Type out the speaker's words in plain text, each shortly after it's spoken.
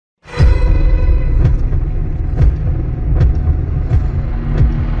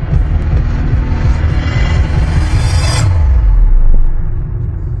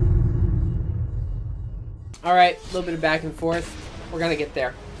little bit of back and forth. We're gonna get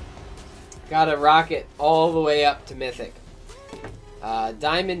there. Gotta rocket all the way up to Mythic.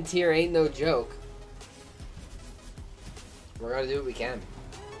 Diamond tier ain't no joke. We're gonna do what we can.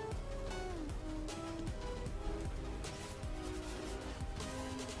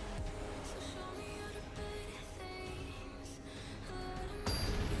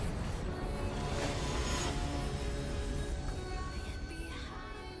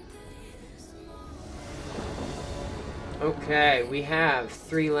 Okay, we have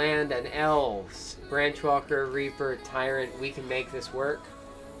 3 land and elves. Branchwalker, Reaper, Tyrant. We can make this work.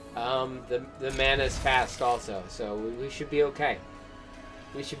 The mana's fast also, so we should be okay.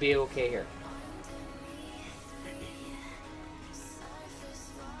 We should be okay here.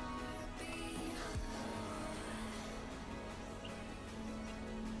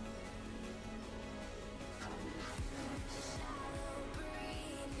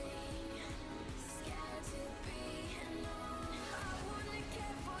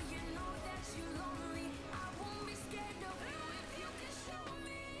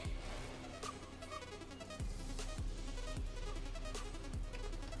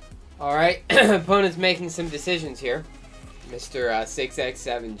 Alright, opponent's making some decisions here. Mr.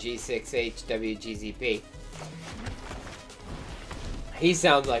 6x7G6HWGZP. He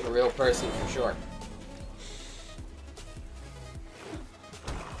sounds like a real person for sure.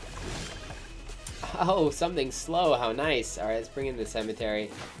 Oh, something slow, how nice. Alright, let's bring in the cemetery.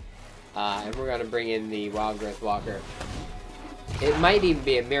 And we're gonna bring in the Wild Growth Walker. It might even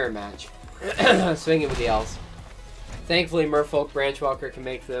be a mirror match. Swing it with the elves. Thankfully, Merfolk Branchwalker can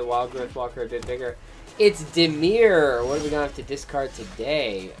make the Wild Growth Walker a bit bigger. It's Dimir! What are we going to have to discard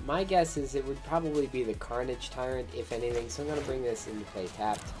today? My guess is it would probably be the Carnage Tyrant, if anything. So I'm going to bring this into play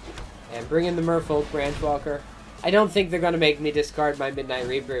tapped. And bring in the Merfolk Branchwalker. I don't think they're going to make me discard my Midnight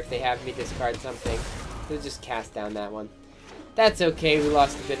Reaper if they have me discard something. They'll just cast down that one. That's okay. We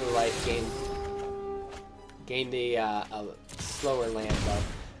lost a bit of life gain. Gained a slower land, though.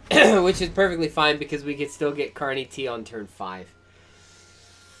 Which is perfectly fine because we could still get Carney T on turn 5.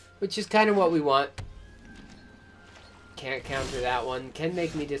 Which is kind of what we want. Can't counter that one. Can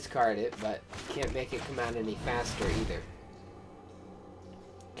make me discard it, but can't make it come out any faster either.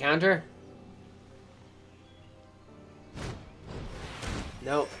 Counter?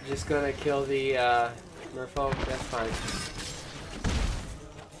 Nope, just gonna kill the Merfolk. That's fine.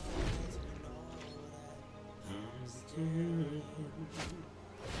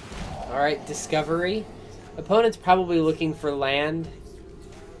 Alright, Discovery. Opponent's probably looking for land.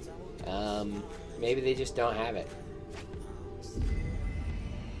 Maybe they just don't have it.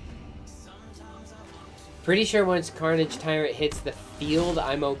 Pretty sure once Carnage Tyrant hits the field,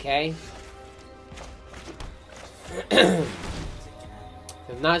 I'm okay. I'm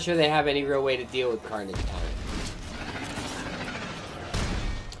not sure they have any real way to deal with Carnage Tyrant.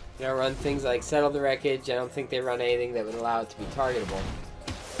 You know, run things like Settle the Wreckage. I don't think they run anything that would allow it to be targetable.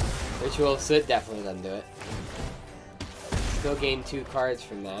 Ritual of Soot definitely doesn't do it. Still gain 2 cards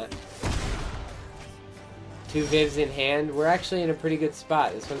from that. 2 Vivs in hand. We're actually in a pretty good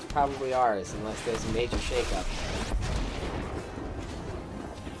spot. This one's probably ours, unless there's a major shakeup.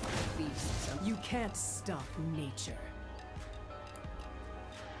 You can't stop nature.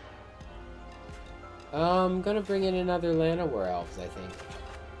 I'm gonna bring in another Llanowar Elves, I think.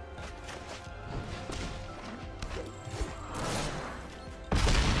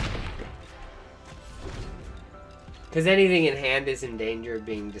 Because anything in hand is in danger of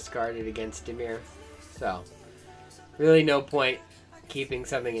being discarded against Dimir. So, really no point keeping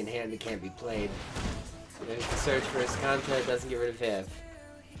something in hand that can't be played. There's the search for his contra, it doesn't get rid of Viv.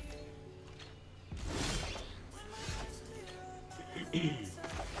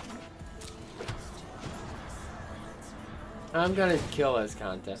 I'm gonna kill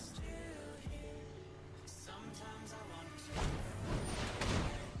Escanta.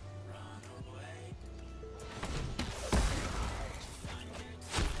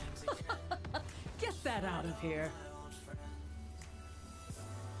 Get out of here.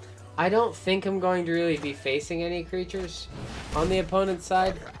 I don't think I'm going to really be facing any creatures on the opponent's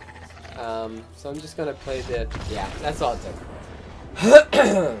side. So I'm just gonna play the... Yeah, that's all it took.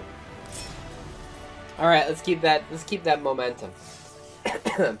 Alright, let's keep that momentum.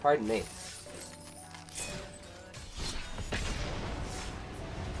 Pardon me.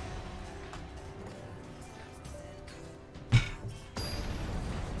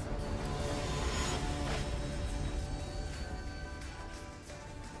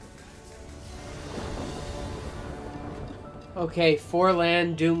 Okay, 4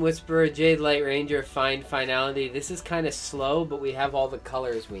 land, Doom Whisperer, Jade Light Ranger, Find Finality. This is kind of slow, but we have all the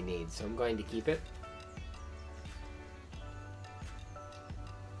colors we need, so I'm going to keep it.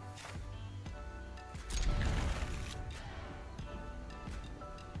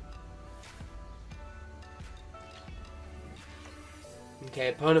 Okay,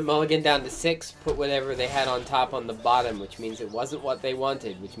 opponent mulligan down to 6. Put whatever they had on top on the bottom, which means it wasn't what they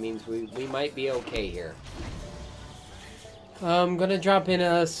wanted, which means we might be okay here. I'm gonna drop in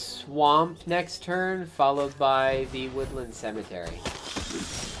a swamp next turn, followed by the woodland cemetery.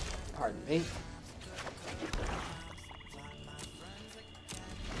 Pardon me.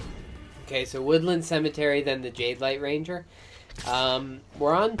 Okay, so woodland cemetery, then the Jade Light Ranger.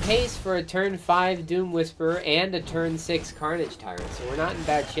 We're on pace for a turn 5 Doom Whisperer and a turn 6 Carnage Tyrant, so we're not in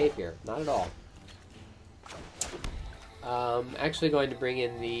bad shape here. Not at all. Actually going to bring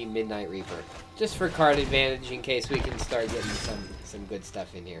in the Midnight Reaper, just for card advantage in case we can start getting some good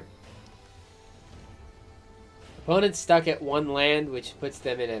stuff in here. Opponent's stuck at 1 land, which puts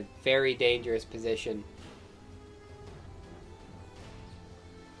them in a very dangerous position.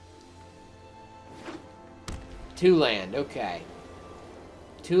 Two land, okay.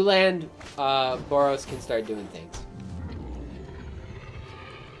 2 land, Boros can start doing things.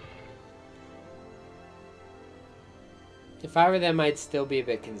 If I were them, I'd still be a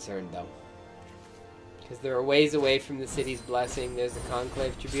bit concerned, though. Because they're a ways away from the city's blessing. There's the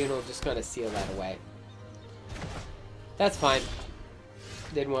Conclave Tribunal, just gonna seal that away. That's fine.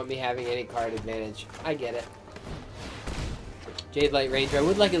 Didn't want me having any card advantage. I get it. Jade Light Ranger. I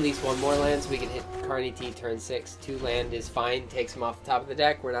would like at least 1 more land so we can hit Carney T turn 6. 2 land is fine. Takes him off the top of the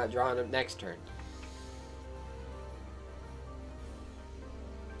deck. We're not drawing him next turn.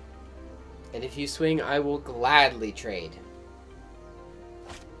 And if you swing, I will gladly trade.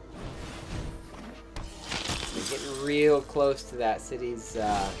 We're getting real close to that city's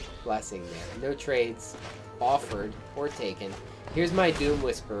blessing there. No trades offered or taken. Here's my Doom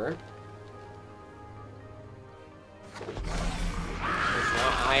Whisperer.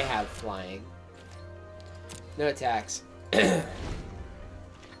 Now I have flying. No attacks.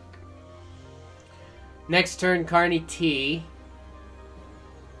 Next turn, Carney T.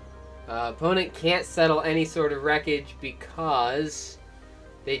 Opponent can't settle any sort of wreckage because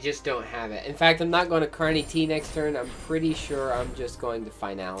they just don't have it. In fact, I'm not going to Carney T next turn. I'm pretty sure I'm just going to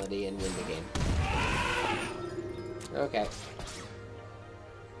Finality and win the game. Okay.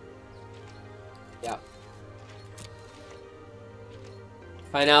 Yep.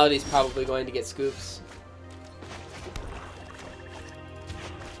 Finality's probably going to get scoops.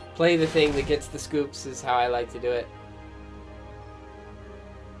 Play the thing that gets the scoops is how I like to do it.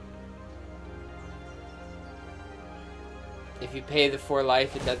 If you pay the 4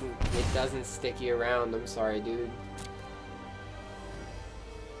 life, it doesn't stick you around. I'm sorry, dude.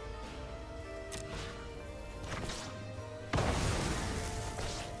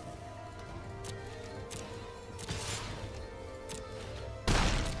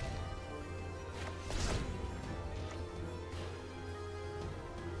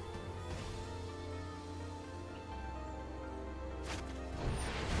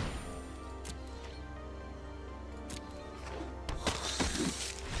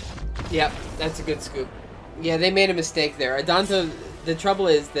 Yep, that's a good scoop. Yeah, they made a mistake there. Adonto, the trouble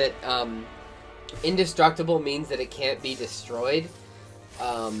is that indestructible means that it can't be destroyed.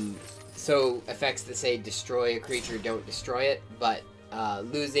 So effects that say destroy a creature don't destroy it, but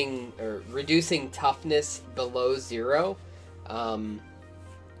losing or reducing toughness below 0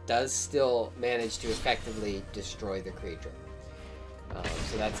 does still manage to effectively destroy the creature.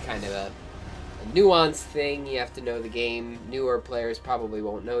 So that's kind of a nuanced thing. You have to know the game. Newer players probably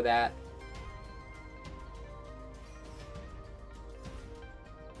won't know that.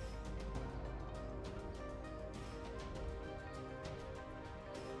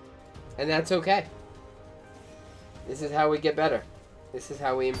 And that's okay. This is how we get better. This is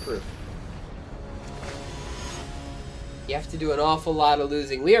how we improve. You have to do an awful lot of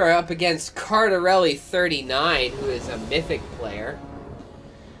losing. We are up against Cardarelli39, who is a Mythic player.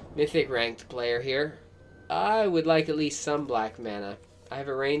 Mythic ranked player here. I would like at least some black mana. I have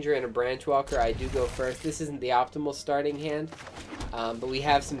a Ranger and a Branchwalker. I do go first. This isn't the optimal starting hand, but we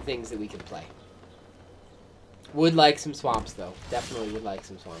have some things that we can play. Would like some swamps, though. Definitely would like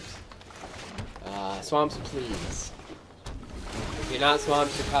some swamps. Swamps, please. If you're not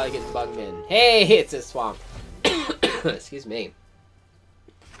swamps, you're probably getting bugged in. Hey, it's a swamp. Excuse me.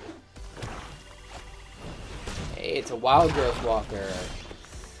 Hey, it's a Wild Growth Walker.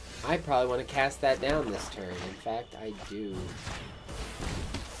 I probably want to cast that down this turn. In fact, I do.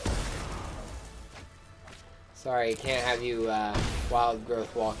 Sorry, can't have you Wild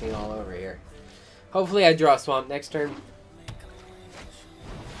Growth walking all over here. Hopefully I draw a swamp next turn.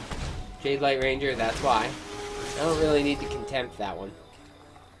 Jade Light Ranger, that's why. I don't really need to contempt that one.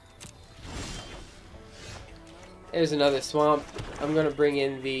 There's another swamp. I'm going to bring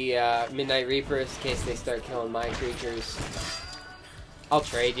in the Midnight Reaper in case they start killing my creatures. I'll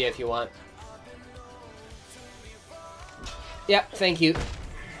trade you if you want. Yep, thank you.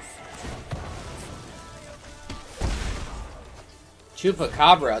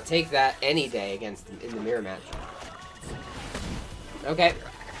 Chupacabra, I'll take that any day against in the mirror match. Okay.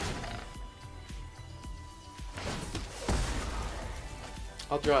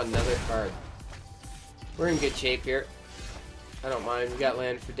 I'll draw another card. We're in good shape here. I don't mind. We got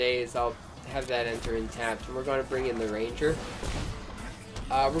land for days. I'll have that enter in tapped. And we're going to bring in the Ranger.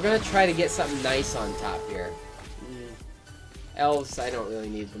 We're going to try to get something nice on top here. Elves, I don't really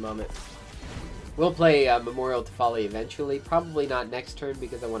need at the moment. We'll play Memorial to Folly eventually. Probably not next turn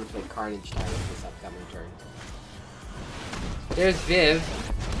because I want to play Carnage Tyrant this upcoming turn. There's Viv.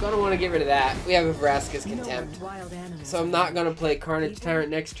 Gonna want to get rid of that. We have a Vraska's Contempt. So I'm not gonna play Carnage Tyrant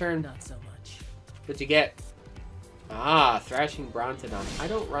next turn. Not so much. What'd you get? Ah, Thrashing Brontodon. I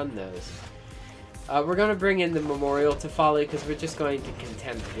don't run those. We're gonna bring in the Memorial to Folly because we're just going to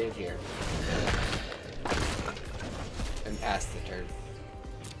Contempt Viv here. And pass the turn.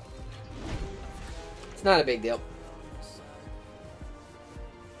 It's not a big deal.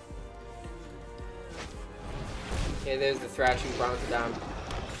 Okay, there's the Thrashing Brontodon.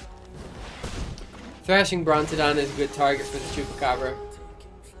 Thrashing Brontodon is a good target for the Chupacabra.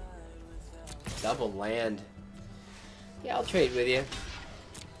 Double land. Yeah, I'll trade with you.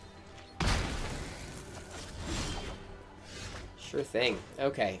 Sure thing.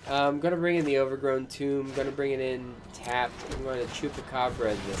 Okay, I'm gonna bring in the Overgrown Tomb. I'm gonna bring it in tapped. I'm going to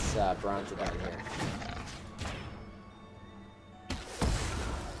Chupacabra this Brontodon here.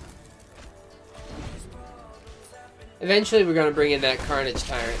 Eventually, we're gonna bring in that Carnage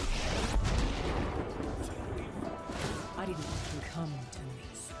Tyrant. I didn't want you come to me.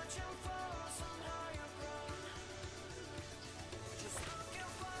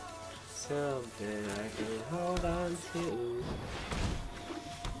 Something I can hold on to.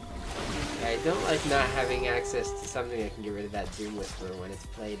 I don't like not having access to something that can get rid of that Doom Whisperer when it's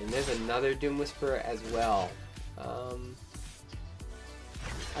played. And there's another Doom Whisperer as well. I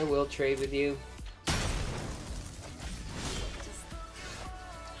will trade with you.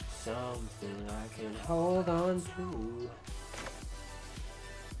 Something I can hold on to.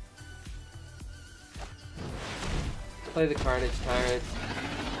 Play the Carnage Tyrant.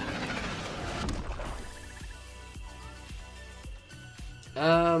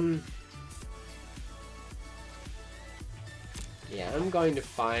 Yeah, I'm going to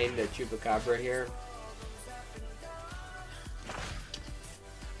find a Chupacabra here.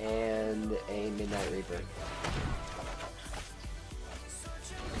 And a Midnight Reaper.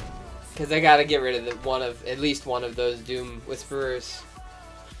 Because I gotta get rid of at least one of those Doom Whisperers.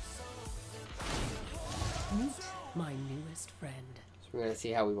 Meet my newest friend. So we're gonna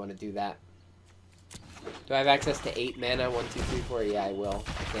see how we want to do that. Do I have access to 8 mana? 1, 2, 3, 4? Yeah, I will.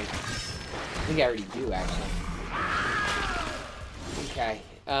 I think I already do, actually. Okay.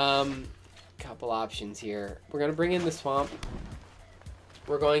 Couple options here. We're gonna bring in the Swamp.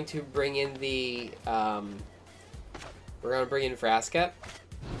 We're going to bring in the. We're gonna bring in Vraska.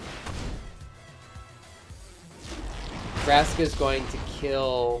 Vraska's going to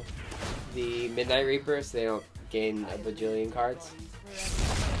kill the Midnight Reaper so they don't gain a bajillion cards.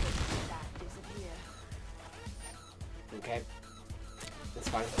 Okay. That's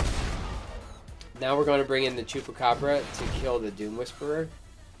fine. Now we're going to bring in the Chupacabra to kill the Doom Whisperer.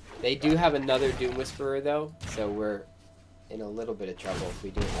 They do have another Doom Whisperer though, so we're in a little bit of trouble if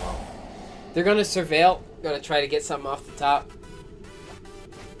we do it wrong. They're going to Surveil. Going to try to get something off the top.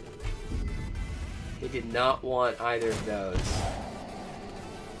 They did not want either of those.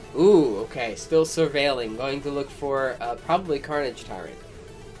 Ooh, okay. Still surveilling. Going to look for probably Carnage Tyrant.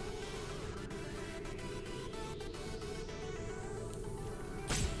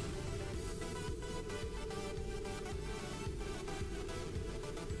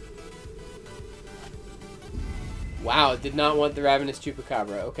 Wow, did not want the Ravenous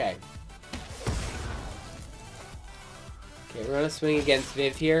Chupacabra. Okay. Okay, we're going to swing against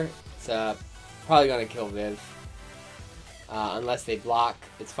Viv here. It's probably going to kill Viv. Unless they block.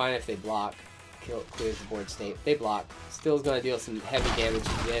 It's fine if they block. Clears the board state. They block. Still is going to deal some heavy damage to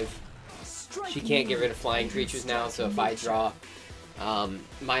Viv. She can't get rid of flying creatures now, so if I draw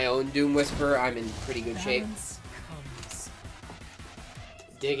my own Doom Whisperer, I'm in pretty good shape.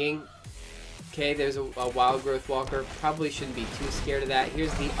 Digging. Okay, there's a Wild Growth Walker. Probably shouldn't be too scared of that.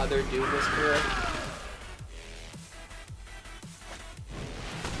 Here's the other Doom Whisperer.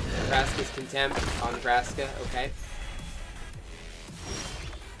 Vraska's Contempt on Vraska. Okay.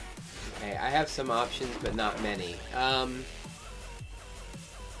 Okay, I have some options, but not many.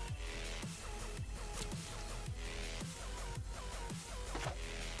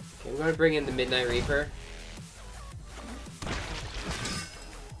 going to bring in the Midnight Reaper.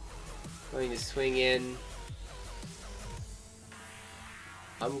 Going to swing in.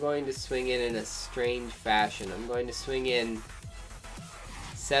 I'm going to swing in a strange fashion. I'm going to swing in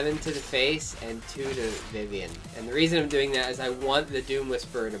 7 to the face and 2 to Vivian. And the reason I'm doing that is I want the Doom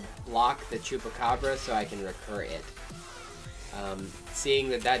Whisperer to block the Chupacabra so I can recur it. Seeing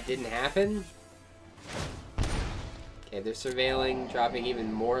that that didn't happen. Okay, they're surveilling, dropping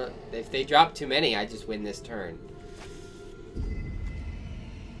even more. If they drop too many, I just win this turn.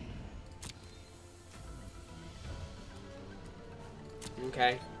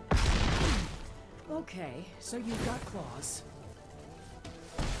 Okay. Okay, so you've got claws.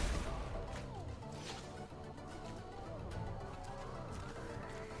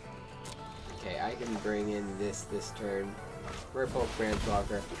 Okay, I can bring in this turn. Merfolk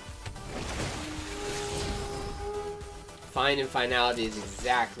Branchwalker. Find and Finality is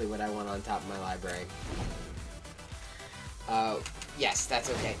exactly what I want on top of my library. Yes, that's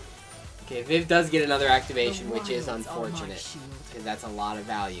okay. Okay, Viv does get another activation, which is unfortunate, because that's a lot of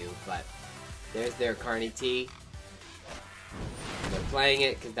value, but there's their Carney T. They're playing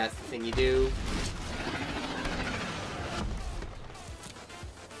it, because that's the thing you do.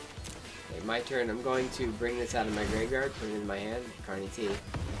 Okay, my turn. I'm going to bring this out of my graveyard, put it in my hand, Carney T. Okay,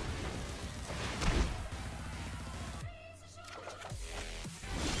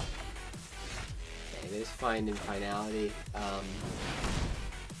 there's Find and Finality.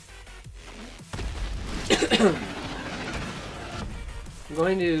 I'm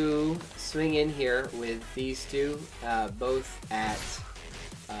going to swing in here with these two, both at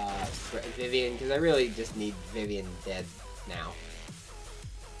Vivian, because I really just need Vivian dead now.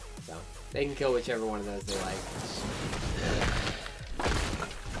 So, they can kill whichever one of those they like.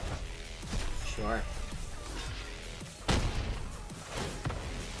 Sure.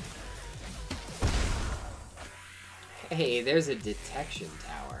 Hey, there's a detection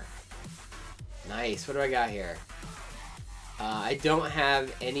tower. Nice. What do I got here? I don't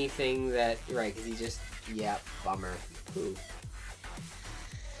have anything that... Right, because he just... Yeah, bummer. Ooh.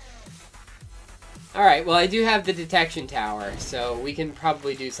 Alright, well I do have the detection tower, so we can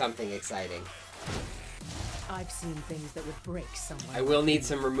probably do something exciting. I've seen things that would break someone. I will need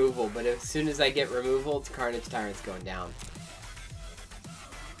some removal, but as soon as I get removal, Carnage Tyrant's going down.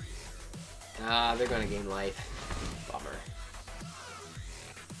 Ah, they're going to gain life. Bummer.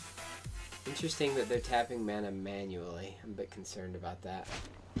 Interesting that they're tapping mana manually. I'm a bit concerned about that.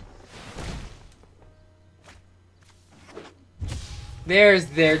 There's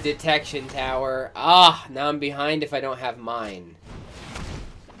their detection tower. Ah, now I'm behind if I don't have mine.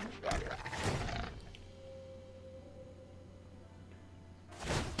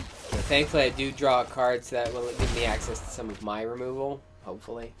 Okay, thankfully I do draw cards that will give me access to some of my removal,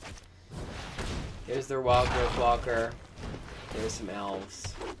 hopefully. There's their Wild Growth Walker. There's some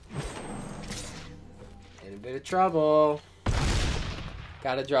elves. In a bit of trouble.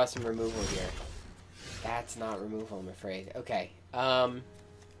 Gotta draw some removal here. That's not removal, I'm afraid. Okay. I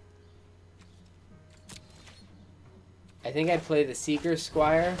think I'd play the Seeker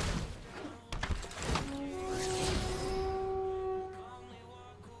Squire.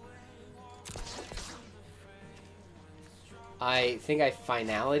 I think I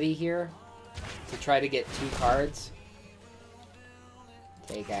Finality here to try to get 2 cards.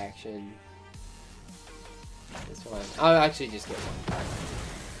 Take action. This one. I'll actually just get 1 card.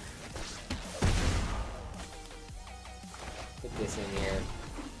 Put this in here.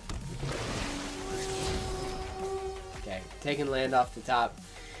 Okay, taking land off the top.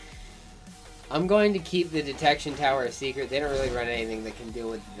 I'm going to keep the Detection Tower a secret. They don't really run anything that can deal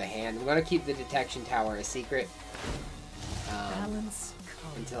with the hand. I'm going to keep the Detection Tower a secret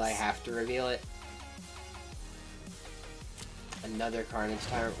until I have to reveal it. Another Carnage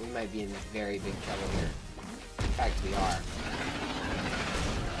Tyrant. We might be in very big trouble here. In fact, we are.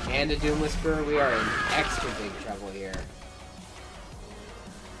 And a Doom Whisperer. We are in extra big trouble here.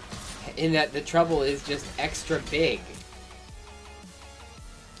 In that the trouble is just extra big.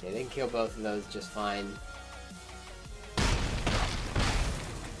 Okay, they can kill both of those just fine.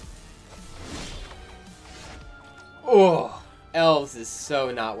 Oh! Elves is so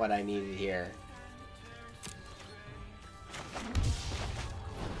not what I needed here.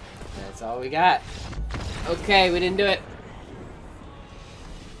 That's all we got. Okay, we didn't do it.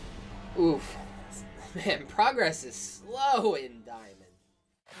 Oof. Man, progress is slow in Diamond.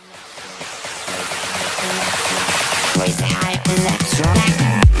 Raise the high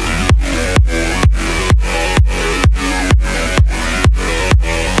electron.